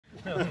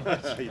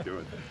That's how you do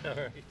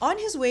it. On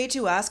his way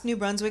to ask New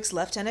Brunswick's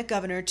Lieutenant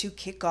Governor to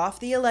kick off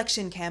the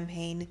election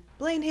campaign,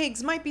 Blaine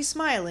Higgs might be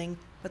smiling,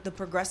 but the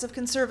Progressive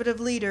Conservative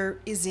leader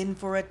is in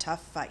for a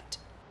tough fight.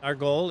 Our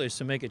goal is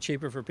to make it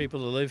cheaper for people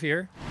to live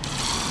here.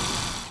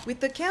 With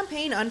the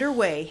campaign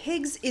underway,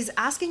 Higgs is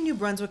asking New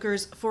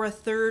Brunswickers for a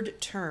third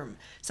term,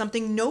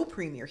 something no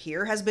premier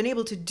here has been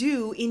able to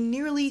do in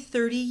nearly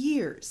 30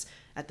 years.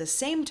 At the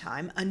same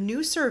time, a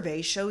new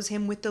survey shows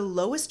him with the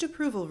lowest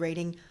approval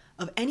rating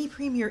of any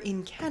premier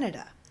in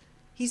Canada.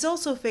 He's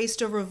also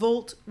faced a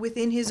revolt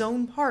within his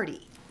own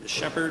party. The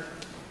Shepherd,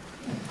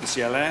 the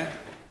CLA.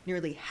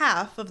 Nearly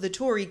half of the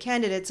Tory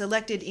candidates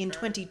elected in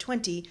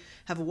 2020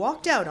 have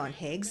walked out on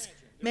Higgs,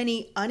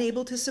 many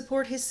unable to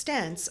support his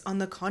stance on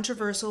the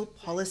controversial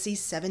Policy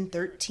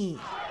 713.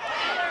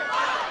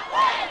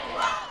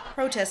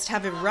 Protests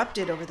have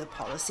erupted over the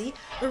policy,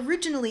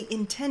 originally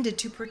intended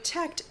to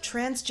protect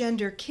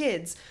transgender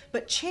kids,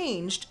 but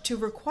changed to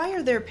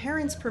require their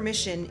parents'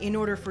 permission in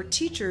order for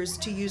teachers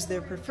to use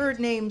their preferred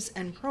names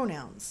and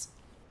pronouns.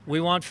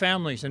 We want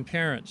families and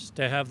parents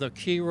to have the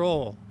key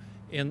role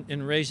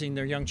in raising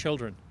their young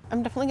children.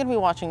 I'm definitely going to be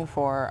watching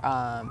for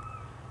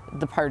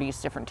the party's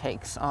different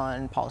takes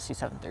on Policy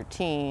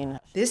 713.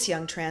 This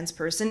young trans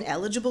person,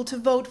 eligible to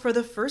vote for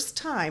the first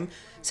time,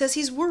 says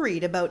he's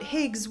worried about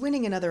Higgs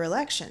winning another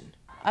election.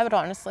 I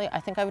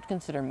think I would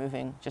consider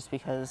moving just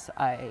because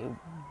I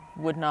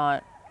would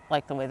not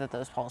like the way that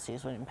those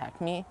policies would impact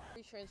me.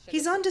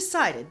 He's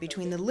undecided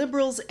between the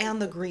Liberals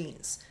and the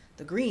Greens.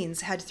 The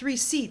Greens had 3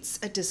 seats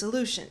at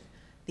dissolution.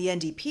 The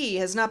NDP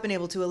has not been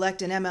able to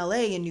elect an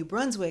MLA in New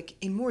Brunswick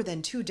in more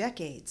than 2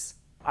 decades.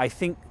 I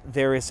think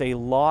there is a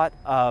lot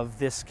of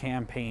this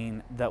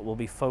campaign that will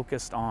be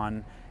focused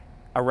on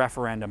a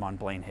referendum on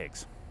Blaine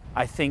Higgs.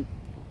 I think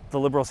the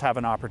Liberals have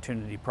an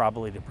opportunity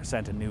probably to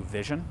present a new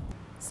vision.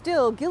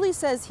 Still, Gilly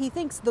says he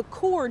thinks the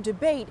core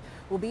debate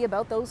will be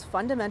about those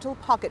fundamental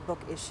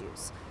pocketbook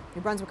issues.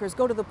 New Brunswickers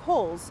go to the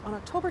polls on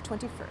October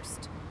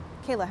 21st.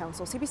 Kayla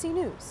Hounsell, CBC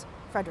News,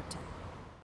 Fredericton.